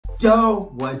Yo,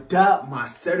 what up, my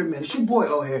certain man? It's your boy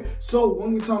O here. So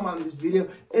what we're talking about in this video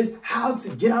is how to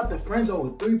get out the friend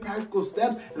zone with 3 practical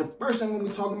steps. And the first thing we're gonna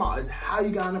be talking about is how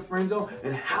you got in the friend zone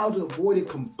and how to avoid it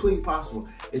completely possible.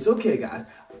 It's okay, guys.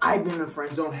 I've been in the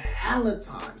friend zone hella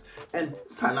times. And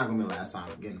it's probably not gonna be the last time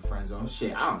I'm getting in the friend zone.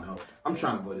 Shit, I don't know. I'm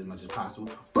trying to avoid as much as possible.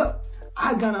 But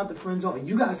I got out the friend zone and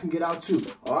you guys can get out too.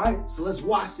 Alright? So let's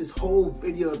watch this whole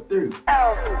video through.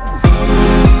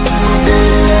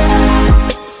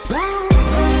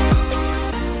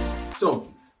 So,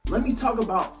 let me talk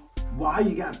about why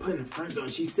you got put in the friend zone.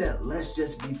 She said, let's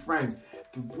just be friends.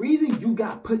 The reason you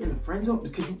got put in the friend zone is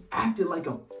because you acted like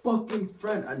a fucking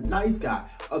friend, a nice guy.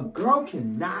 A girl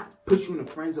cannot put you in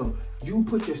the friend zone. You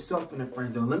put yourself in the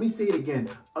friend zone. Let me say it again.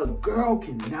 A girl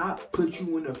cannot put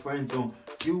you in the friend zone.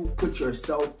 You put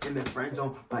yourself in the friend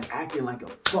zone by acting like a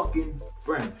fucking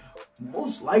friend.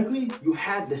 Most likely, you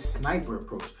had the sniper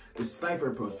approach. The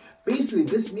sniper approach. Basically,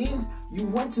 this means you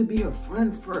want to be her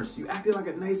friend first. You acted like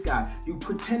a nice guy. You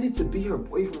pretended to be her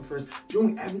boyfriend first,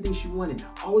 doing everything she wanted,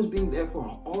 always being there for her,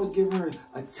 always giving her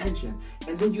attention,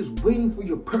 and then just waiting for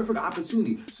your perfect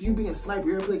opportunity. So you being a sniper,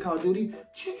 you ever play Call of Duty?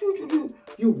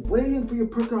 You're waiting for your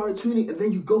perfect opportunity, and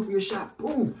then you go for your shot,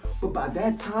 boom. But by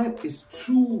that time, it's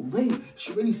too late.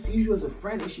 She already sees you as a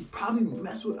friend, and she probably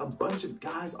messed with a bunch of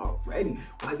guys already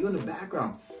while you're in the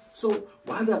background. So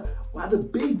while the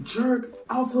big jerk,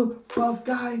 alpha, buff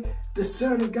guy, the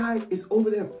assertive guy is over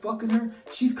there fucking her,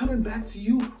 she's coming back to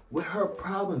you with her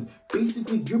problems.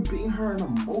 Basically, you're being her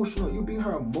emotional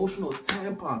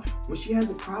tampon. When she has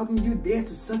a problem, you're there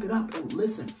to suck it up and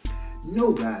listen.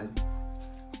 No, guys,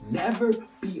 never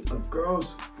be a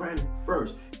girl's friend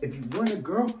first. If you want a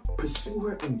girl, pursue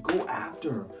her and go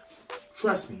after her.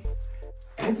 Trust me.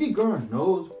 Every girl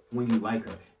knows when you like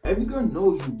her. Every girl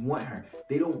knows you want her.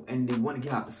 They want to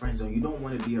get out the friend zone. You don't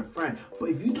want to be her friend. But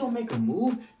if you don't make a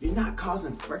move, you're not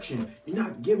causing friction. You're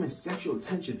not giving sexual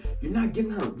attention. You're not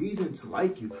giving her a reason to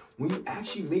like you. When you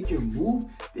actually make your move,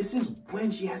 this is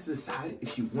when she has to decide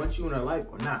if she wants you in her life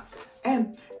or not.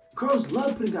 And girls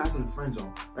love putting guys in the friend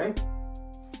zone, right?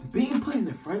 Being put in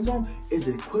the friend zone is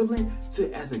equivalent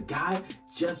to, as a guy,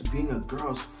 just being a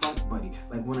girl's fuck buddy.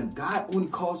 Like when a guy only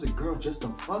calls a girl just a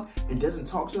fuck and doesn't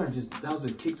talk to her and just does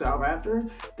it, kicks out after her,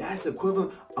 that's the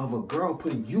equivalent of a girl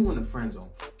putting you in the friend zone,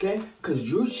 okay? Because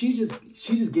she's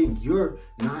just getting your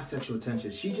non-sexual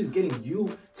attention. She's just getting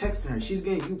you texting her. She's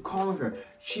getting you calling her.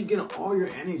 She's getting all your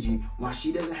energy while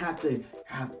she doesn't have to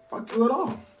fuck you at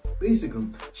all. Basically,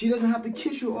 she doesn't have to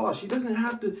kiss you at all. She doesn't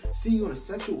have to see you in a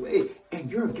sexual way. And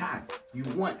you're a guy. You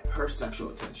want her sexual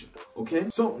attention, okay?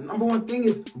 So, number one thing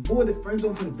is avoid the friend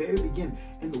zone from the very beginning.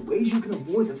 And the ways you can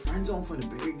avoid the friend zone from the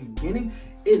very beginning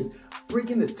is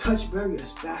breaking the touch barrier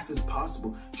as fast as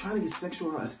possible. Trying to get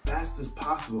sexual as fast as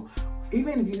possible.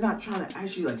 Even if you're not trying to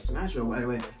actually like smash her right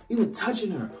away, even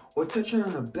touching her or touching her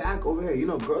on the back over here. You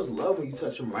know, girls love when you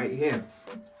touch them right here,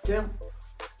 okay?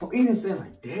 Or even saying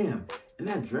like, damn, in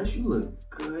that dress you look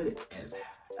good as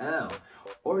hell.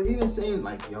 Or even saying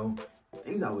like, yo,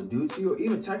 things I would do to you. Or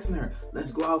even texting her,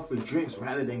 let's go out for drinks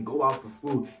rather than go out for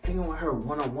food. Hanging with her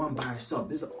one-on-one by herself.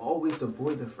 This is always to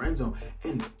avoid the friend zone.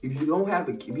 And if you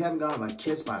haven't gotten like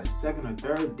kissed by the second or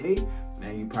third date,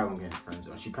 man, you probably won't get in the friend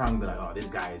zone. She probably be like, oh, this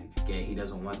guy is gay, he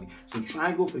doesn't want me. So try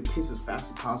and go for the kiss as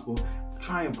fast as possible.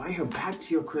 Try and invite her back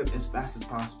to your crib as fast as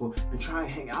possible. And try and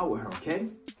hang out with her, okay?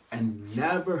 And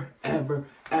never, ever,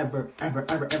 ever, ever,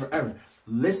 ever, ever, ever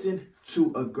listen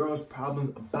to a girl's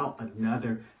problems about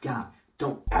another guy.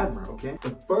 Don't ever, okay?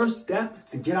 The first step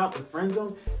to get out the friend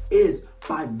zone is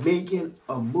by making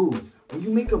a move. When you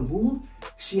make a move,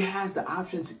 she has the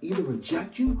option to either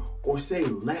reject you or say,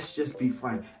 let's just be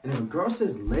friends. And if a girl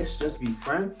says, let's just be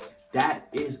friends, that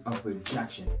is a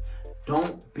rejection.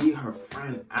 Don't be her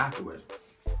friend afterwards.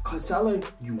 Cause tell her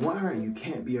you want her and you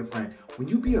can't be her friend. When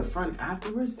you be a friend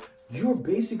afterwards, you're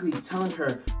basically telling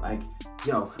her like,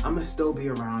 yo, I'ma still be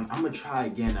around. I'ma try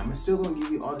again. I'm still gonna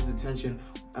give you all this attention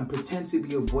and pretend to be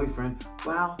your boyfriend.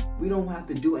 Well, we don't have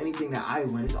to do anything that I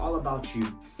want. It's all about you.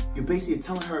 You're basically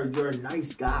telling her you're a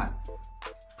nice guy.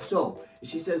 So if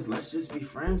she says, let's just be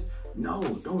friends, no,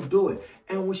 don't do it.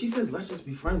 And when she says, let's just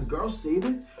be friends, girls say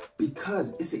this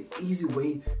because it's an easy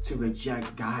way to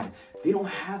reject guys. They don't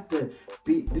have to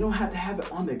have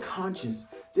it on their conscience.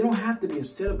 They don't have to be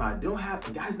upset about it.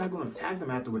 The guy's not going to attack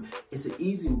them afterward. It's an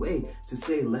easy way to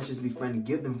say, let's just be friends and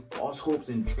give them false hopes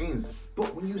and dreams.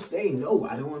 But when you say, no,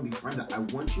 I don't want to be friends, I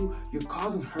want you, you're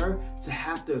causing her to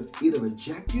have to either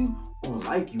reject you or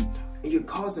like you. And you're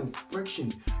causing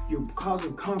friction. You're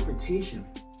causing confrontation.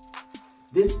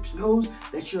 This shows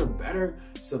that you're a better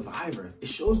survivor. It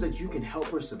shows that you can help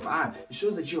her survive. It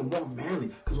shows that you're more manly.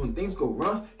 Because when things go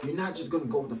rough, you're not just going to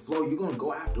go with the flow. You're going to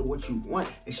go after what you want.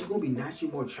 And she's going to be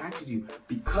naturally more attracted to you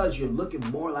because you're looking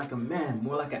more like a man,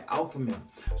 more like an alpha male.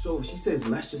 So if she says,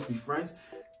 let's just be friends,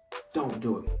 don't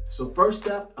do it. So first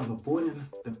step of avoiding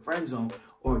the friend zone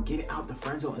or getting out the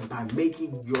friend zone is by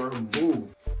making your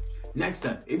move. Next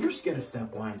step, if you're scared of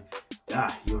step one,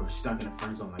 you're stuck in a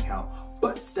friend zone like hell.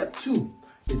 But step two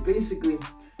is basically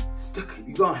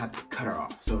you're gonna have to cut her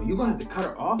off. So you're gonna have to cut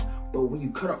her off, but when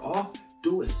you cut her off,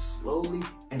 do it slowly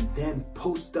and then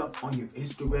post stuff on your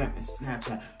Instagram and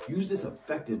Snapchat. Use this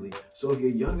effectively. So if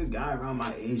you're a younger guy around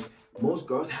my age, most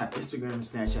girls have Instagram and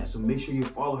Snapchat, so make sure you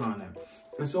follow her on them.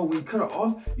 And so when you cut her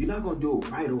off, you're not gonna do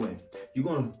it right away. You're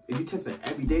gonna, if you text her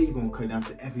every day, you're gonna cut it down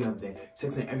to every other day.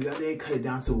 Text her every other day, cut it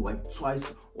down to like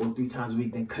twice or 3 times a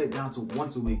week, then cut it down to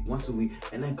once a week,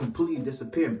 and then completely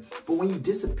disappear. But when you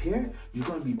disappear, you're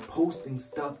gonna be posting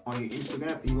stuff on your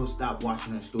Instagram and you're gonna stop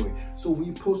watching her story. So when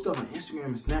you post stuff on Instagram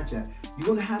and Snapchat, you're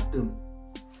gonna have to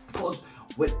post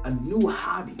with a new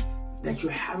hobby that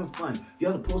you're having fun. You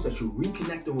have to post that you're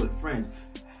reconnecting with friends.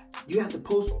 You have to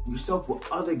post yourself with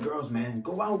other girls, man.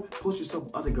 Go out, post yourself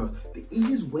with other girls. The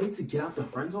easiest way to get out the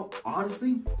friend zone,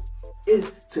 honestly,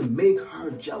 is to make her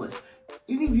jealous.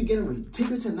 Even if you're getting rejected, take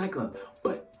her to a nightclub,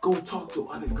 but go talk to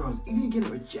other girls. Even if you're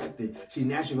getting rejected, she's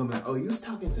naturally gonna be like, oh, you was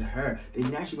talking to her. They're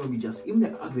naturally gonna be jealous. Even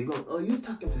if they're ugly, go, oh, you was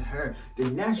talking to her.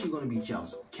 They're naturally gonna be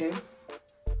jealous, okay?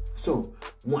 So,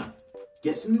 1,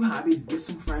 get some new hobbies, get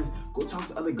some friends, go talk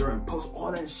to other girls and post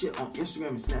all that shit on Instagram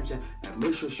and Snapchat and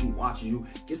make sure she watches you.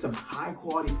 Get some high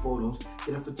quality photos,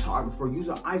 get a photographer, use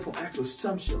an iPhone X or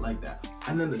some shit like that.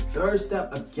 And then the third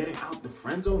step of getting out the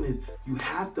friend zone is you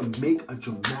have to make a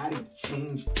dramatic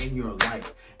change in your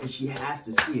life. And she has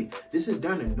to see it. This is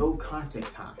during the no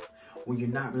contact time, when you're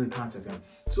not really contacting them.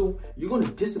 So you're gonna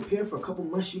disappear for a couple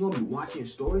months, you're gonna be watching a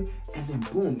story, and then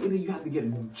boom, either you have to get a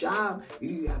new job,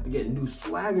 either you have to get a new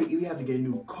swagger, either you have to get a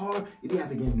new car, either you have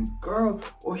to get a new girl,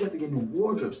 or you have to get a new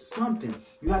wardrobe, something.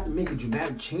 You have to make a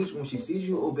dramatic change. When she sees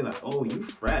you, it'll be like, oh, you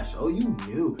fresh, oh, you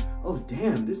new, oh,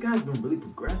 damn, this guy's been really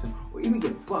progressing, or even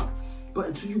get bucked. But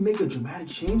until you make a dramatic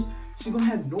change, she's gonna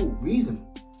have no reason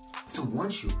to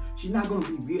want you. She's not gonna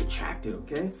be re-attracted,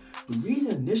 okay? The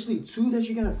reason initially too that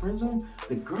you got a friend zone,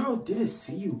 the girl didn't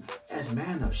see you as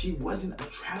man enough. She wasn't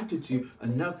attracted to you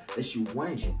enough that she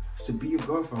wanted you to be your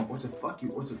girlfriend or to fuck you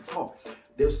or to talk.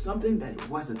 There's something that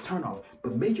was a turnoff,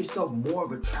 but make yourself more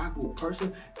of a attractable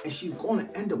person and she's gonna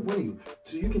end up winning you.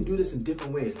 So you can do this in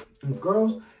different ways. And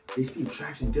girls, they see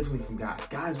attraction differently from guys.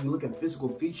 Guys, we look at physical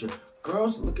feature.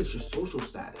 Girls look at your social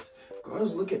status.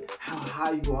 Girls look at how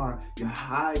high you are, how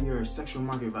high your sexual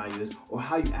market value is, or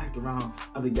how you act around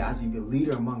other guys if you're a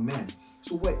leader among men.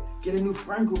 So what? Get a new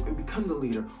friend group and become the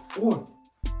leader. Or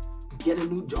get a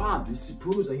new job. This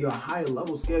proves that you're a higher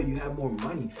level scale, you have more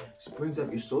money. This brings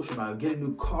up your social value. Get a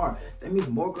new car. That means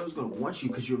more girls gonna want you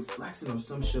because you're flexing or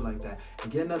some shit like that.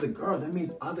 And get another girl. That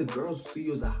means other girls see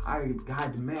you as a higher guy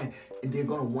demand and they're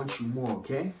gonna want you more,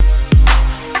 okay?